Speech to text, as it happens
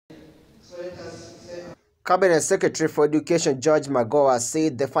Cabinet Secretary for Education George Magoha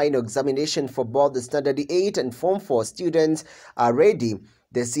said the final examination for both the Standard 8 and Form 4 students are ready.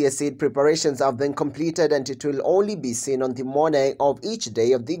 The CS said preparations have been completed and it will only be seen on the morning of each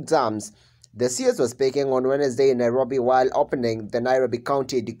day of the exams. The CS was speaking on Wednesday in Nairobi while opening the Nairobi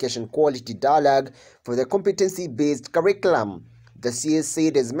County Education Quality Dialogue for the Competency-Based Curriculum. The CS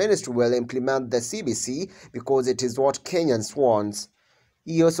said his ministry will implement the CBC because it is what Kenyans want.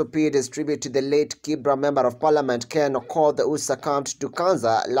 He also paid his tribute to the late Kibra Member of Parliament Ken OKOTH, who succumbed to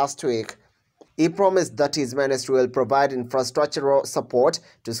cancer last week. He promised that his ministry will provide infrastructural support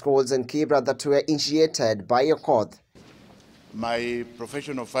to schools in Kibra that were initiated by OKOTH. My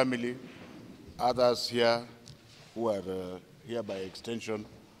professional family, others here who are here by extension,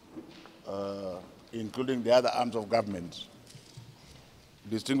 including the other arms of government,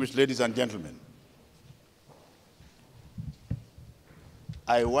 distinguished ladies and gentlemen,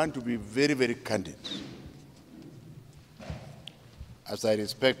 I want to be very, very candid. As I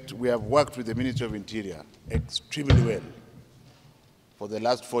respect, we have worked with the Ministry of Interior extremely well for the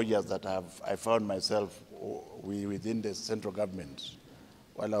last 4 years that I found myself within the central government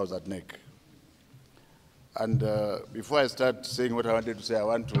while I was at NEC. And before I start saying what I wanted to say, I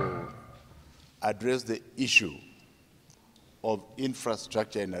want to address the issue of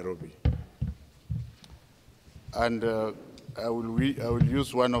infrastructure in Nairobi. And I will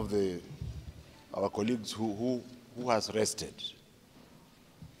use one of our colleagues who has rested.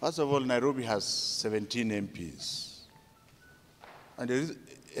 First of all, Nairobi has 17 MPs, and there is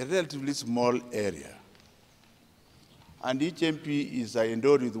a relatively small area. And each MP is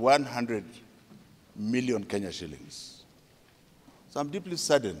endowed with 100 million Kenya shillings. So I'm deeply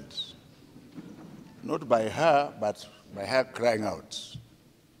saddened, not by her, but by her crying out,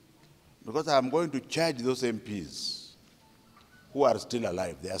 because I'm going to charge those MPs who are still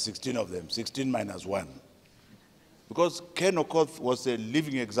alive. There are 16 of them, 16 minus 1. Because Ken OKOTH was a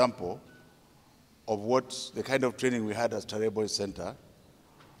living example of what the kind of training we had at Nairobi Center,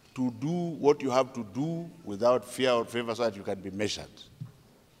 to do what you have to do without fear or favor so that you can be measured.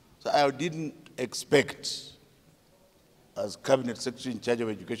 So I didn't expect, as Cabinet Secretary in charge of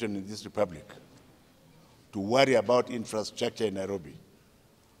education in this republic, to worry about infrastructure in Nairobi.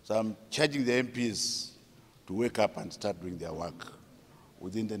 So I'm charging the MPs to wake up and start doing their work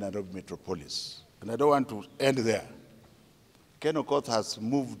within the Nairobi metropolis. And I don't want to end there. Ken OKOTH has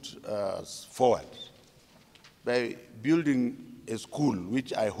moved forward by building a school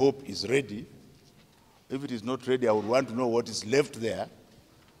which I hope is ready. If it is not ready, I would want to know what is left there.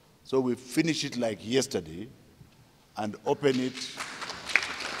 So we finish it like yesterday and open it.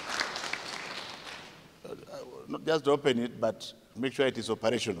 Not just open it, but make sure it is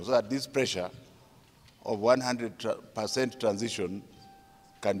operational so that this pressure of 100% transition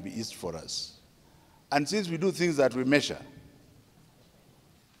can be eased for us. And since we do things that we measure,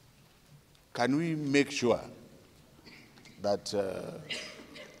 can we make sure that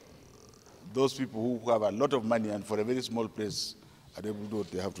those people who have a lot of money and for a very small place are able to do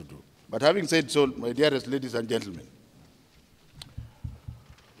what they have to do? But having said so, my dearest ladies and gentlemen,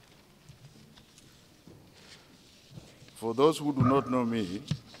 for those who do not know me,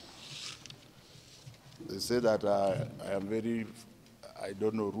 they say that I am very, I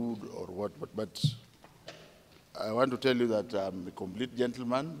don't know, rude or what, but I want to tell you that I'm a complete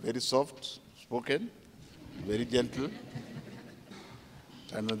gentleman, very soft-spoken, very gentle.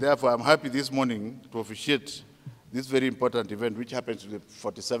 And therefore, I'm happy this morning to officiate this very important event, which happens to the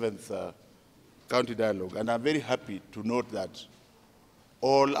 47th County Dialogue. And I'm very happy to note that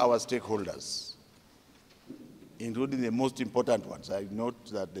all our stakeholders, including the most important ones, I note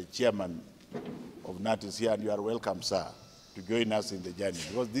that the chairman of NAT is here, and you are welcome, sir, to join us in the journey,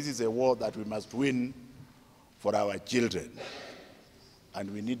 because this is a war that we must win for our children,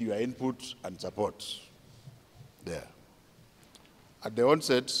 and we need your input and support there. At the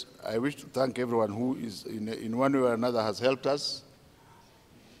onset, I wish to thank everyone who is in one way or another has helped us,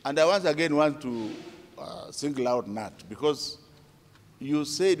 and I once again want to single out NAT, because you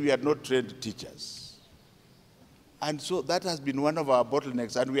said we had not trained teachers. And so that has been one of our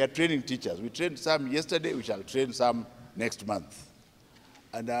bottlenecks, and we are training teachers. We trained some yesterday, we shall train some next month.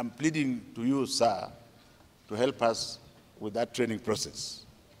 And I'm pleading to you, sir, to help us with that training process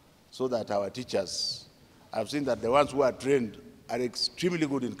so that our teachers, I've seen that the ones who are trained are extremely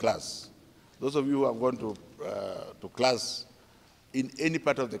good in class. Those of you who have gone to class in any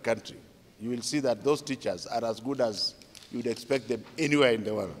part of the country, you will see that those teachers are as good as you would expect them anywhere in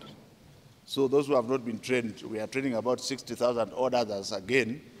the world. So those who have not been trained, we are training about 60,000 odd others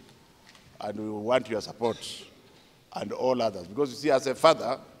again, and we want your support and all others. Because you see, as a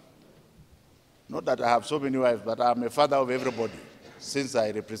father, Not that I have so many wives, but I'm a father of everybody since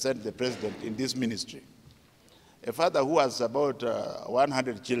I represent the president in this ministry. A father who has about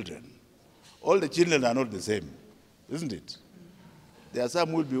 100 children. All the children are not the same, isn't it? There are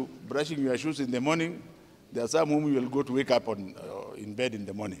some who will be brushing your shoes in the morning. There are some whom you will go to wake up in bed in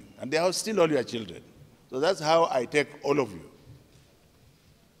the morning. And they are still all your children. So that's how I take all of you.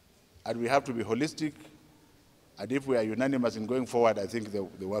 And we have to be holistic. And if we are unanimous in going forward, I think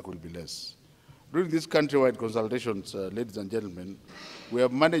the work will be less. During these countrywide consultations, ladies and gentlemen, we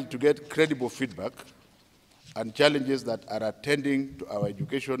have managed to get credible feedback and challenges that are attending to our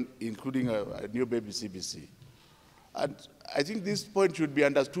education, including a new baby CBC. And I think this point should be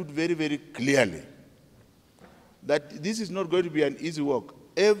understood very, very clearly, that this is not going to be an easy work.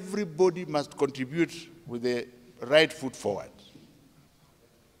 Everybody must contribute with the right foot forward.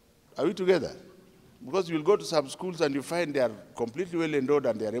 Are we together? Because you'll go to some schools and you find they are completely well endowed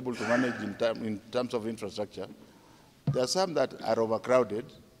and they are able to manage in terms of infrastructure. There are some that are overcrowded,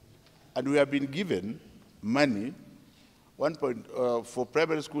 and we have been given money, for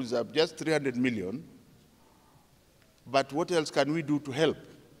primary schools, just 300 million. But what else can we do to help?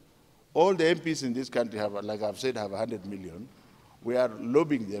 All the MPs in this country have, like I've said, have 100 million. We are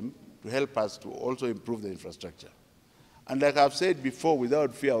lobbying them to help us to also improve the infrastructure. And like I've said before,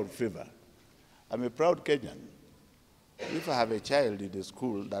 without fear or favor, I'm a proud Kenyan. If I have a child in a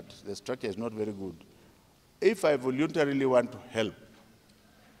school that the structure is not very good, if I voluntarily want to help,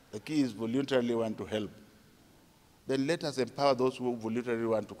 the key is voluntarily want to help, then let us empower those who voluntarily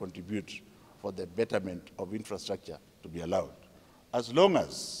want to contribute for the betterment of infrastructure to be allowed. As long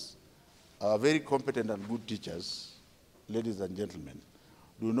as our very competent and good teachers, ladies and gentlemen,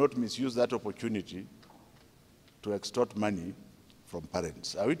 do not misuse that opportunity to extort money from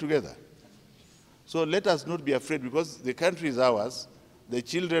parents. Are we together? So let us not be afraid, because the country is ours, the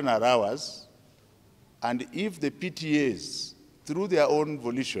children are ours, and if the PTAs, through their own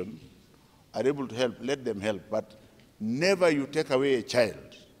volition, are able to help, let them help. But never you take away a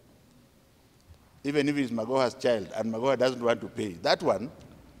child, even if it is Magoha's child and Magoha doesn't want to pay. That one,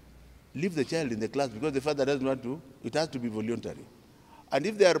 leave the child in the class because the father doesn't want to. It has to be voluntary. And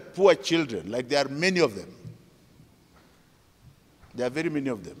if there are poor children, like there are many of them, there are very many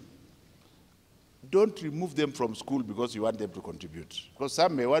of them, don't remove them from school because you want them to contribute. Because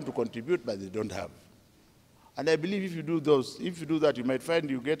some may want to contribute, but they don't have. And I believe if you do that, you might find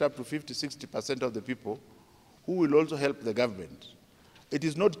you get up to 50, 60% of the people who will also help the government. It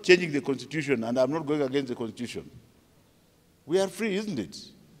is not changing the Constitution, and I'm not going against the Constitution. We are free, isn't it?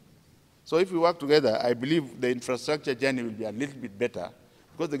 So if we work together, I believe the infrastructure journey will be a little bit better,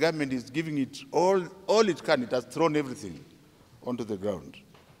 because the government is giving it all it can. It has thrown everything onto the ground.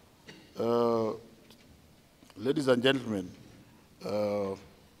 Ladies and gentlemen,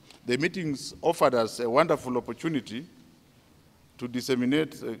 the meetings offered us a wonderful opportunity to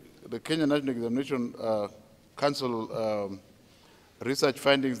disseminate the Kenya National Examination Council research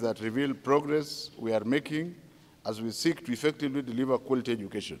findings that reveal progress we are making as we seek to effectively deliver quality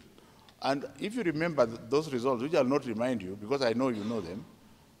education. And if you remember those results, which I'll not remind you because I know you know them,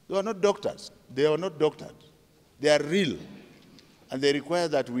 they are not doctors. They are not doctored. They are real. And they require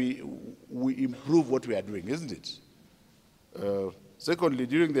that we improve what we are doing, isn't it? Secondly,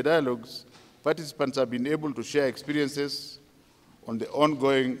 during the dialogues, participants have been able to share experiences on the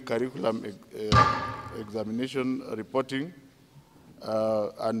ongoing curriculum examination reporting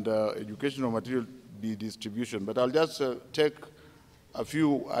and educational material distribution. But I'll just take a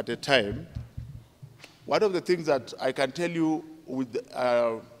few at a time. One of the things that I can tell you with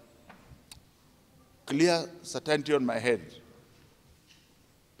clear certainty on my head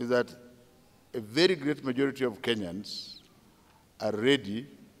is that a very great majority of Kenyans are ready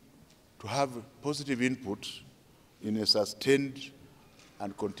to have positive input in a sustained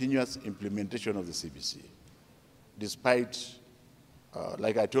and continuous implementation of the CBC. Despite,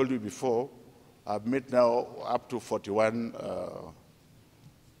 like I told you before, I've met now up to 41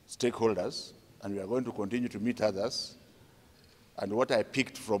 stakeholders, and we are going to continue to meet others. And what I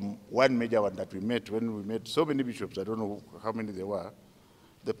picked from one major one that we met, when we met so many bishops, I don't know how many there were,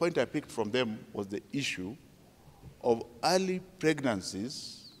 the point I picked from them was the issue of early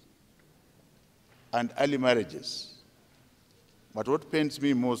pregnancies and early marriages. But what pains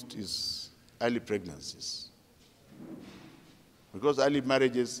me most is early pregnancies. Because early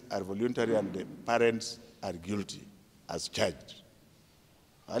marriages are voluntary and the parents are guilty as charged.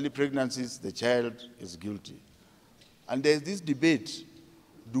 Early pregnancies, the child is guilty. And there's this debate,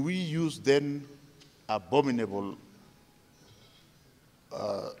 do we use then abominable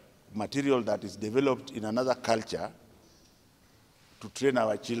material that is developed in another culture to train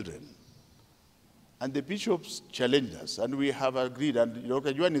our children? And the bishops challenged us, and we have agreed, and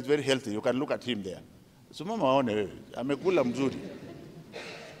Dr. Juan is very healthy. You can look at him there. So mama one, amekula mzuri.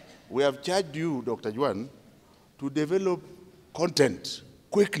 We have charged you, Dr. Juan, to develop content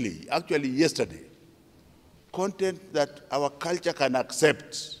quickly, actually yesterday. Content that our culture can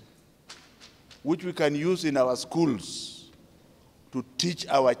accept, which we can use in our schools to teach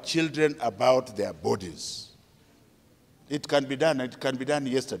our children about their bodies. It can be done, it can be done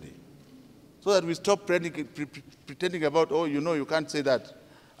yesterday. So that we stop pretending about, oh, you can't say that.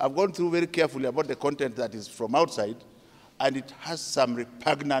 I've gone through very carefully about the content that is from outside, and it has some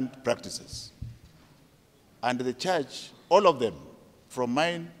repugnant practices. And the church, all of them, from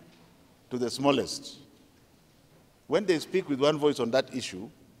mine to the smallest, when they speak with one voice on that issue,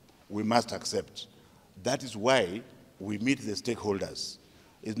 we must accept. That is why we meet the stakeholders.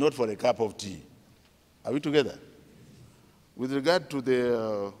 It's not for a cup of tea. Are we together? With regard to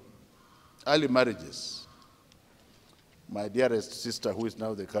the early marriages, my dearest sister, who is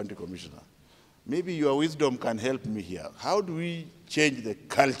now the county commissioner, maybe your wisdom can help me here. How do we change the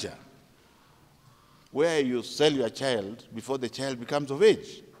culture where you sell your child before the child becomes of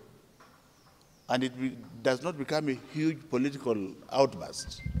age? And it does not become a huge political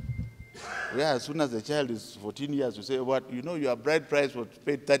outburst. Where as soon as the child is 14 years, you say, what, your bride price was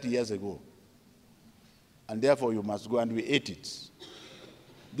paid 30 years ago. And therefore you must go, and we ate it.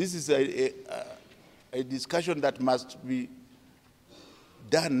 This is a discussion that must be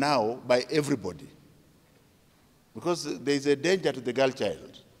done now by everybody. Because there is a danger to the girl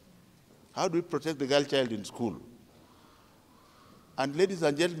child. How do we protect the girl child in school? And ladies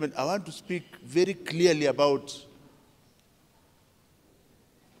and gentlemen, I want to speak very clearly about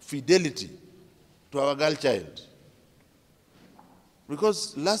fidelity to our girl child.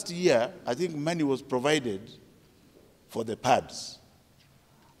 Because last year, I think money was provided for the pads.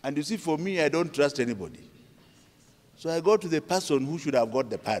 And you see, for me, I don't trust anybody. So I go to the person who should have got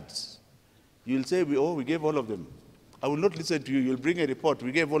the pads. You'll say, we gave all of them. I will not listen to you. You'll bring a report.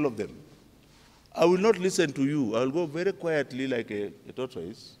 We gave all of them. I will not listen to you. I will go very quietly like a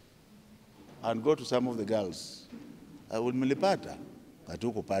tortoise and go to some of the girls. I will milipata.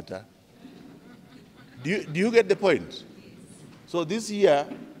 Katukupata. Do you get the point? So this year,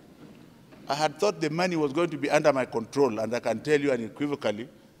 I had thought the money was going to be under my control, and I can tell you unequivocally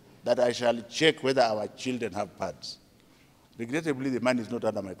that I shall check whether our children have pads. Regrettably, the money is not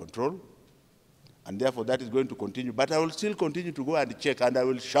under my control, and therefore that is going to continue. But I will still continue to go and check, and I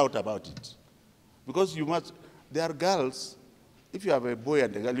will shout about it. Because there are girls, if you have a boy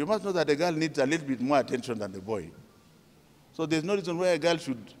and a girl, you must know that a girl needs a little bit more attention than the boy. So there's no reason why a girl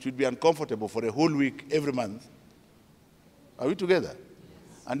should be uncomfortable for a whole week every month. Are we together?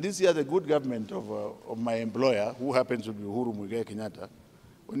 And this year, the good government of my employer, who happens to be Uhuru Muigai Kenyatta,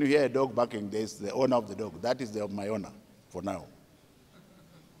 when you hear a dog barking, there's the owner of the dog. That is my owner for now.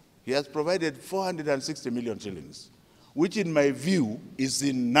 He has provided 460 million shillings, which in my view is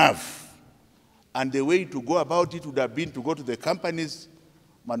enough. And the way to go about it would have been to go to the companies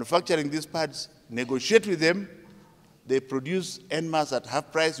manufacturing these pads, negotiate with them. They produce en masse at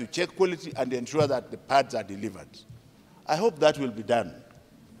half price, you check quality, and ensure that the pads are delivered. I hope that will be done.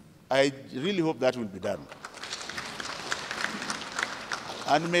 I really hope that will be done.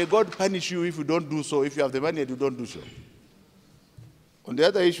 And may God punish you if you don't do so. If you have the money and you don't do so. On the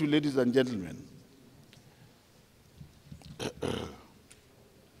other issue, ladies and gentlemen,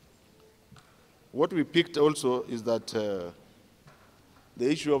 what we picked also is that the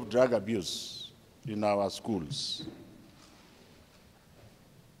issue of drug abuse in our schools.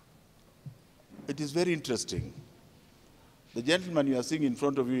 It is very interesting. The gentleman you are seeing in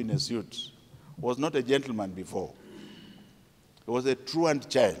front of you in a suit was not a gentleman before. He was a truant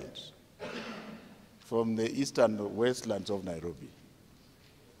child from the eastern westlands of Nairobi.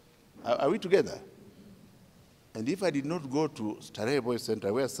 Are we together? And if I did not go to Starehe Boys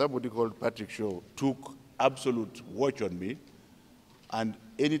Center, where somebody called Patrick Shaw took absolute watch on me, and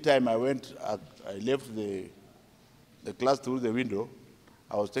anytime I went, I left the class through the window,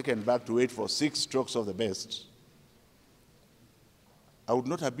 I was taken back to wait for 6 strokes of the best, I would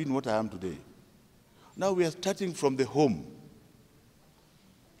not have been what I am today. Now we are starting from the home.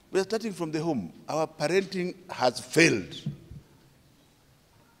 We are starting from the home. Our parenting has failed.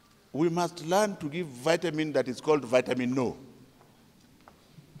 We must learn to give vitamin that is called vitamin No.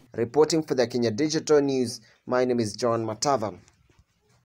 Reporting for the Kenya Digital News, my name is John Matava.